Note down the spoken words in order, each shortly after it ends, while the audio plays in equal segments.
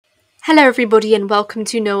Hello everybody and welcome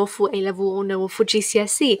to No Waffle A-Level or No Waffle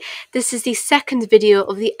GCSE. This is the second video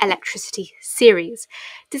of the electricity series.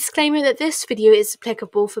 Disclaimer that this video is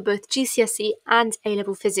applicable for both GCSE and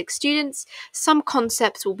A-Level physics students. Some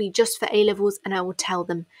concepts will be just for A-Levels and I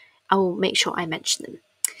will make sure I mention them.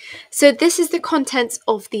 So this is the contents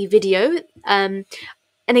of the video.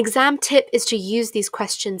 An exam tip is to use these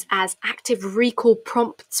questions as active recall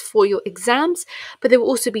prompts for your exams, but there will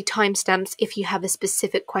also be timestamps if you have a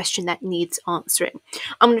specific question that needs answering.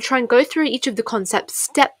 I'm going to try and go through each of the concepts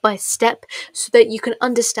step by step so that you can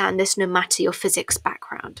understand this no matter your physics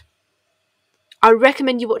background. I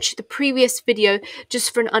recommend you watch the previous video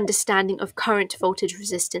just for an understanding of current, voltage,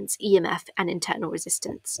 resistance, EMF, and internal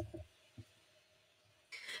resistance.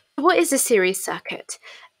 What is a series circuit?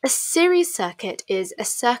 A series circuit is a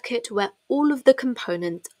circuit where all of the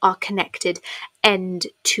components are connected end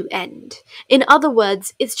to end. In other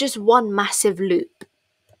words, it's just one massive loop.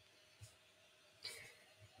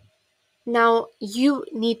 Now, you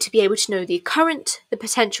need to be able to know the current, the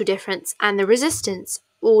potential difference, and the resistance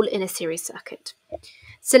all in a series circuit.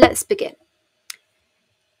 So let's begin.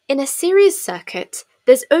 In a series circuit,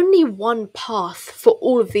 there's only one path for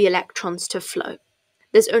all of the electrons to flow.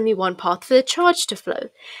 There's only one path for the charge to flow,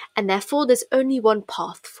 and therefore there's only one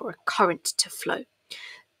path for a current to flow.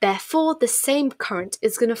 Therefore, the same current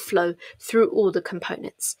is going to flow through all the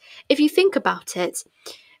components. If you think about it,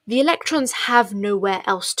 the electrons have nowhere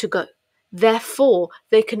else to go. Therefore,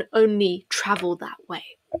 they can only travel that way.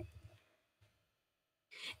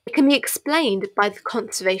 It can be explained by the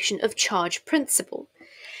conservation of charge principle.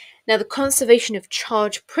 Now, the conservation of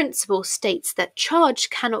charge principle states that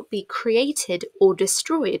charge cannot be created or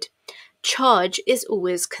destroyed. Charge is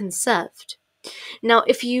always conserved. Now,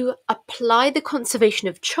 if you apply the conservation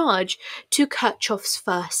of charge to Kirchhoff's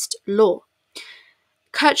first law,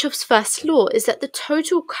 Kirchhoff's first law is that the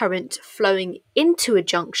total current flowing into a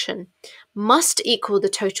junction must equal the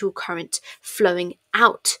total current flowing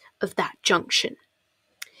out of that junction.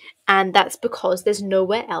 And that's because there's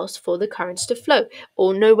nowhere else for the current to flow,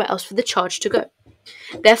 or nowhere else for the charge to go.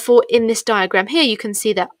 Therefore, in this diagram here, you can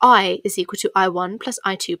see that I is equal to I1 plus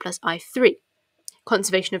I2 plus I3,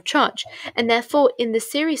 conservation of charge. And therefore, in the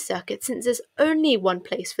series circuit, since there's only one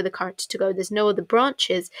place for the current to go, there's no other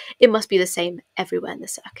branches, it must be the same everywhere in the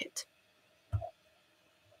circuit.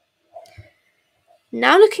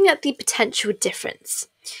 Now looking at the potential difference.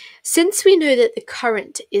 Since we know that the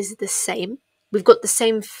current is the same, we've got the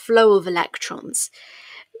same flow of electrons,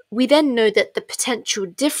 we then know that the potential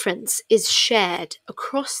difference is shared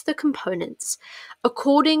across the components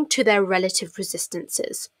according to their relative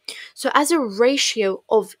resistances. So as a ratio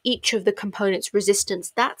of each of the components'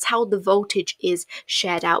 resistance, that's how the voltage is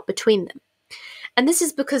shared out between them. And this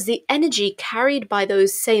is because the energy carried by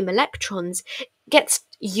those same electrons gets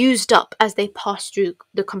used up as they pass through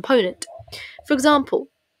the component. For example,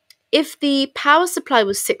 if the power supply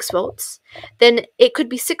was 6 volts, then it could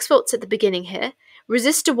be 6 volts at the beginning here.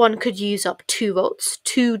 Resistor 1 could use up 2 volts,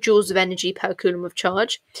 2 joules of energy per coulomb of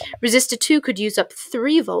charge. Resistor 2 could use up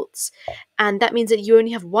 3 volts, and that means that you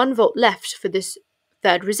only have 1 volt left for this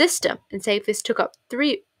third resistor. And say if this took up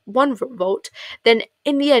 1 volt, then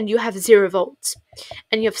in the end you have 0 volts,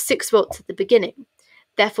 and you have 6 volts at the beginning.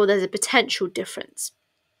 Therefore, there's a potential difference.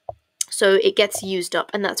 So it gets used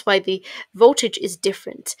up, and that's why the voltage is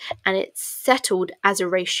different, and it's settled as a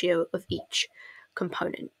ratio of each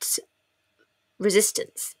component's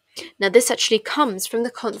resistance. Now, this actually comes from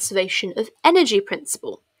the conservation of energy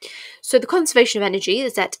principle. So the conservation of energy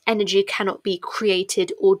is that energy cannot be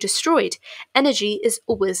created or destroyed. Energy is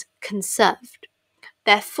always conserved.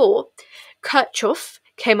 Therefore, Kirchhoff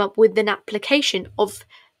came up with an application of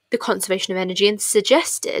the conservation of energy and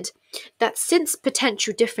suggested that since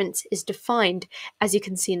potential difference is defined, as you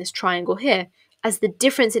can see in this triangle here, as the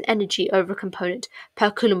difference in energy over a component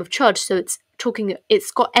per coulomb of charge, so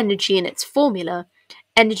it's got energy in its formula,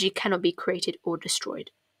 energy cannot be created or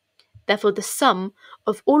destroyed. Therefore, the sum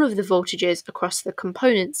of all of the voltages across the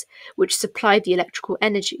components which supply the electrical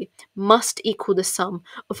energy must equal the sum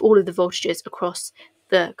of all of the voltages across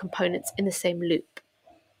the components in the same loop.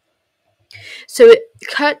 So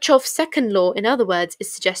Kirchhoff's second law, in other words,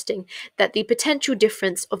 is suggesting that the potential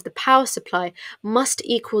difference of the power supply must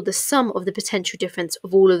equal the sum of the potential difference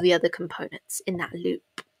of all of the other components in that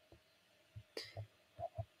loop.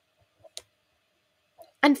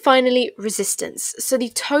 And finally, resistance. So the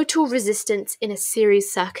total resistance in a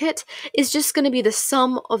series circuit is just going to be the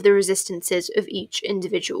sum of the resistances of each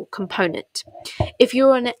individual component. If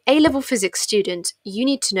you're an A-level physics student, you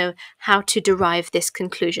need to know how to derive this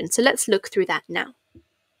conclusion. So let's look through that now.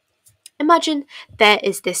 Imagine there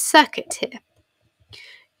is this circuit here.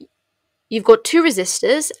 You've got two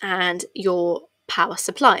resistors and your power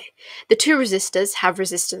supply. The two resistors have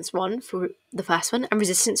resistance 1 for the first one and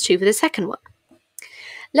resistance 2 for the second one.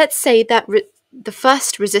 Let's say that the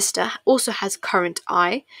first resistor also has current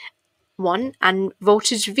I1 and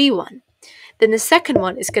voltage V1. Then the second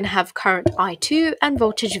one is going to have current I2 and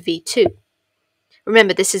voltage V2.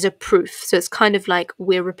 Remember, this is a proof, so it's kind of like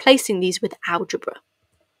we're replacing these with algebra.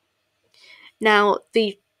 Now,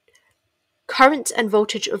 the current and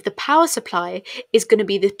voltage of the power supply is going to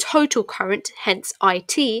be the total current, hence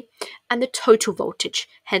IT, and the total voltage,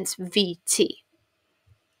 hence VT.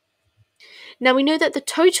 Now we know that the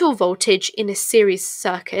total voltage in a series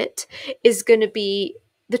circuit is going to be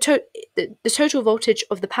the total voltage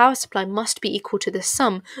of the power supply must be equal to the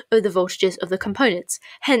sum of the voltages of the components.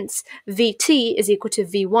 Hence, VT is equal to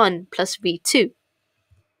V1 plus V2.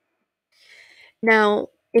 Now,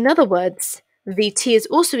 in other words, VT is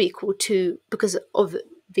also equal to, because of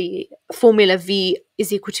the formula V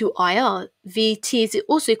is equal to IR, VT is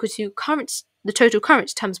also equal to current, the total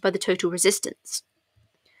current times by the total resistance.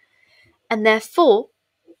 And therefore,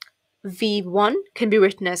 V1 can be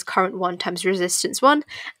written as current 1 times resistance 1,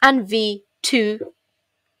 and V2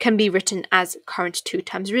 can be written as current 2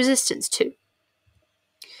 times resistance 2.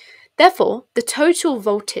 Therefore, the total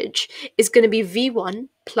voltage is going to be V1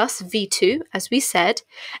 plus V2, as we said,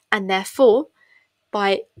 and therefore,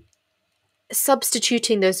 by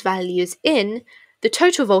substituting those values in, the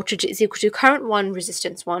total voltage is equal to current 1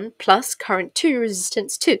 resistance 1 plus current 2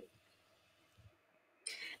 resistance 2.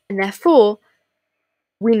 And therefore,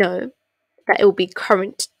 we know that it will be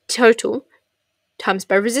current total times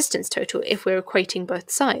by resistance total if we're equating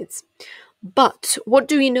both sides. But what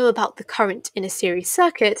do we know about the current in a series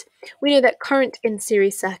circuit? We know that current in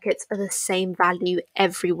series circuits are the same value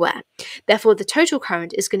everywhere. Therefore, the total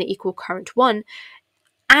current is going to equal current 1,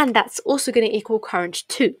 and that's also going to equal current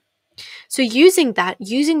 2. So using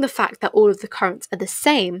the fact that all of the currents are the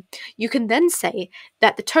same, you can then say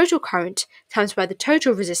that the total current times by the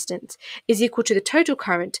total resistance is equal to the total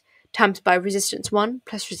current times by resistance 1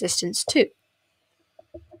 plus resistance 2.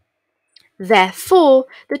 Therefore,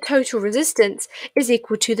 the total resistance is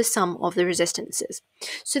equal to the sum of the resistances.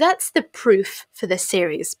 So that's the proof for this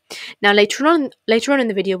series. Now later on in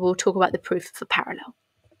the video, we'll talk about the proof for parallel.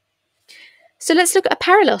 So let's look at a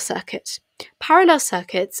parallel circuit. Parallel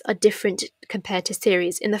circuits are different compared to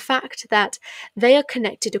series in the fact that they are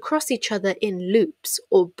connected across each other in loops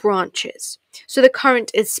or branches. So the current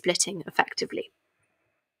is splitting effectively.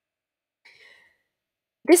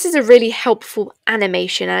 This is a really helpful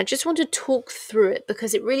animation, and I just want to talk through it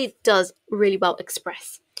because it really does really well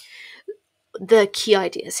express the key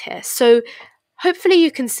ideas here. So hopefully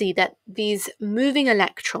you can see that these moving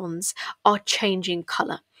electrons are changing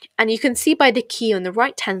colour. And you can see by the key on the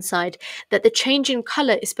right-hand side that the change in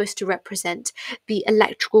colour is supposed to represent the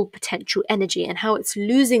electrical potential energy and how it's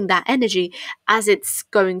losing that energy as it's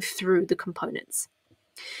going through the components.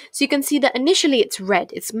 So you can see that initially it's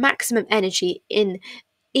red, it's maximum energy in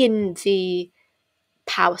the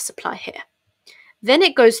power supply here. Then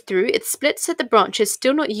it goes through, it splits at the branches,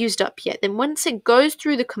 still not used up yet. Then once it goes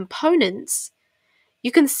through the components,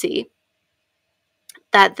 you can see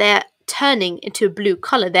that they're turning into a blue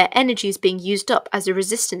color. Their energy is being used up as the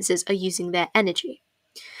resistances are using their energy.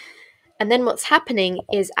 And then what's happening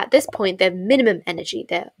is at this point, they're minimum energy,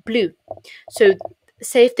 they're blue. So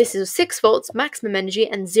say if this is 6 volts maximum energy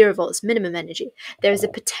and 0 volts minimum energy, there is a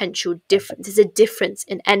potential difference. There's a difference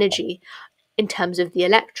in energy in terms of the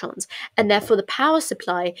electrons, and therefore the power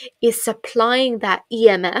supply is supplying that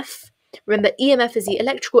EMF. Remember, EMF is the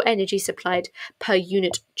electrical energy supplied per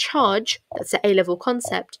unit charge. That's the A-level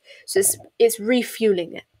concept. So it's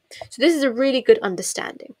refueling it. So this is a really good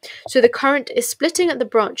understanding. So the current is splitting at the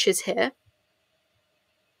branches here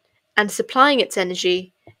and supplying its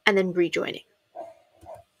energy and then rejoining.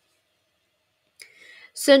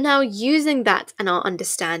 So now using that and our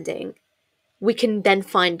understanding, we can then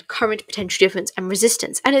find current, potential difference, and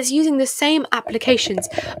resistance. And it's using the same applications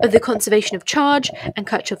of the conservation of charge and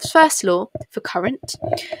Kirchhoff's first law for current.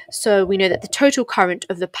 So we know that the total current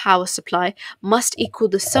of the power supply must equal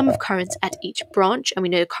the sum of currents at each branch, and we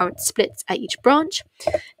know current splits at each branch.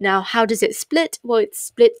 Now, how does it split? Well, it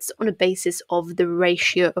splits on a basis of the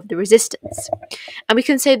ratio of the resistance. And we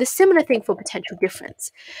can say the similar thing for potential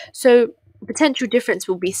difference. So potential difference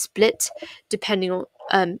will be split depending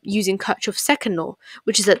on using Kirchhoff's second law,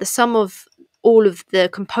 which is that the sum of all of the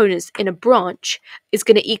components in a branch is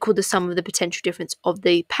going to equal the sum of the potential difference of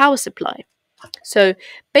the power supply. So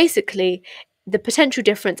basically, the potential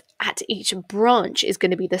difference at each branch is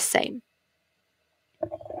going to be the same.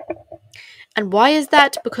 And why is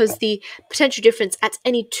that? Because the potential difference at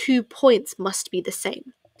any 2 points must be the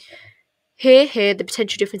same. Here, the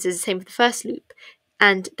potential difference is the same for the first loop,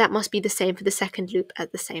 and that must be the same for the second loop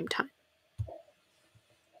at the same time.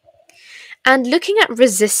 And looking at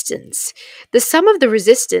resistance, the sum of the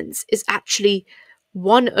resistance is actually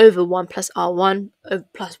 1 over 1 plus R1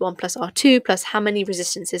 plus 1 plus R2 plus how many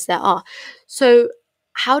resistances there are. So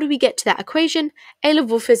how do we get to that equation?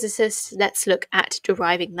 A-level physicists, let's look at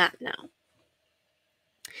deriving that now.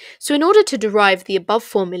 So in order to derive the above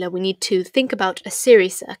formula, we need to think about a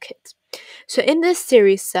series circuit. So in this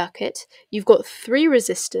series circuit, you've got 3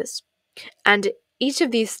 resistors, and each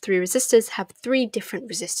of these 3 resistors have 3 different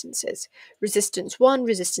resistances: resistance 1,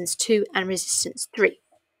 resistance 2, and resistance 3.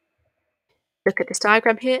 Look at this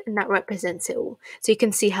diagram here, and that represents it all. So you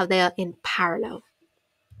can see how they are in parallel.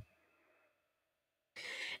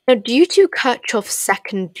 Now, due to Kirchhoff's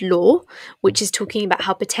second law, which is talking about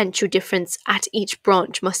how potential difference at each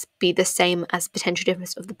branch must be the same as potential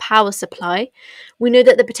difference of the power supply, we know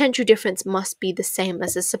that the potential difference must be the same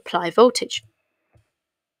as the supply voltage.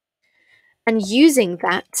 And using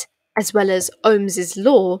that, as well as Ohm's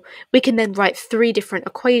law, we can then write 3 different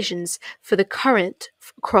equations for the current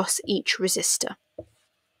across each resistor.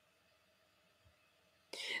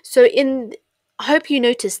 So I hope you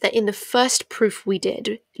noticed that in the first proof we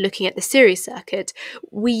did, looking at the series circuit,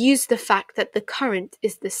 we used the fact that the current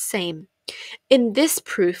is the same. In this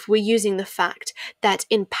proof, we're using the fact that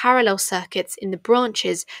in parallel circuits in the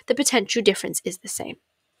branches, the potential difference is the same.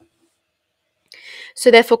 So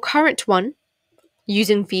therefore, current 1,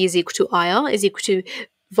 using V is equal to IR, is equal to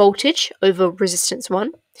voltage over resistance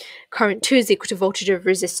 1. Current 2 is equal to voltage over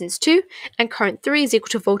resistance 2. And current 3 is equal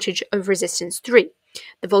to voltage over resistance 3.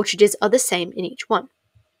 The voltages are the same in each one.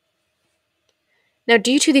 Now,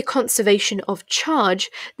 due to the conservation of charge,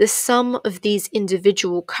 the sum of these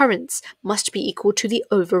individual currents must be equal to the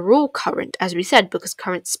overall current, as we said, because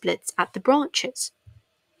current splits at the branches.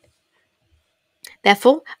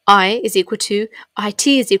 Therefore, IT is equal to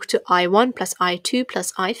I1 plus I2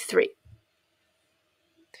 plus I3.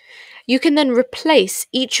 You can then replace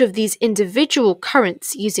each of these individual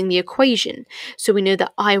currents using the equation. So we know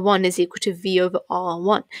that I1 is equal to V over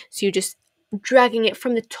R1. So you're just dragging it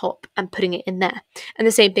from the top and putting it in there. And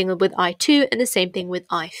the same thing with I2 and the same thing with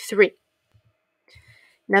I3.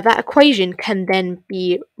 Now that equation can then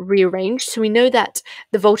be rearranged. So we know that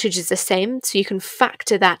the voltage is the same. So you can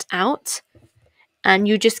factor that out. And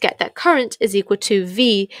you just get that current is equal to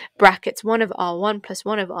V brackets 1 over R1 plus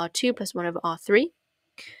 1 over R2 plus 1 over R3.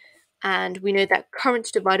 And we know that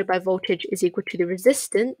current divided by voltage is equal to the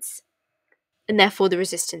resistance, and therefore the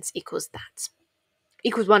resistance equals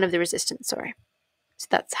 1 of the resistance, sorry. So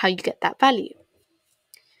that's how you get that value.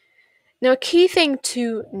 Now, a key thing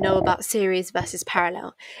to know about series versus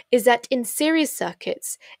parallel is that in series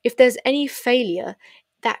circuits, if there's any failure,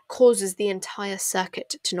 that causes the entire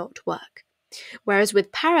circuit to not work. Whereas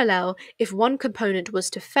with parallel, if one component was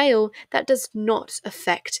to fail, that does not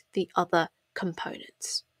affect the other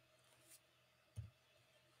components.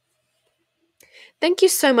 Thank you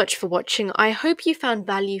so much for watching. I hope you found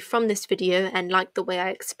value from this video and liked the way I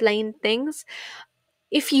explained things.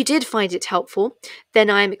 If you did find it helpful, then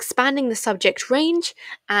I'm expanding the subject range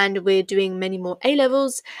and we're doing many more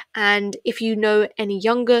A-levels. And if you know any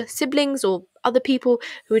younger siblings or other people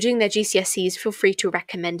who are doing their GCSEs, feel free to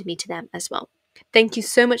recommend me to them as well. Thank you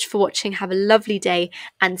so much for watching. Have a lovely day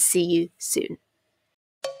and see you soon.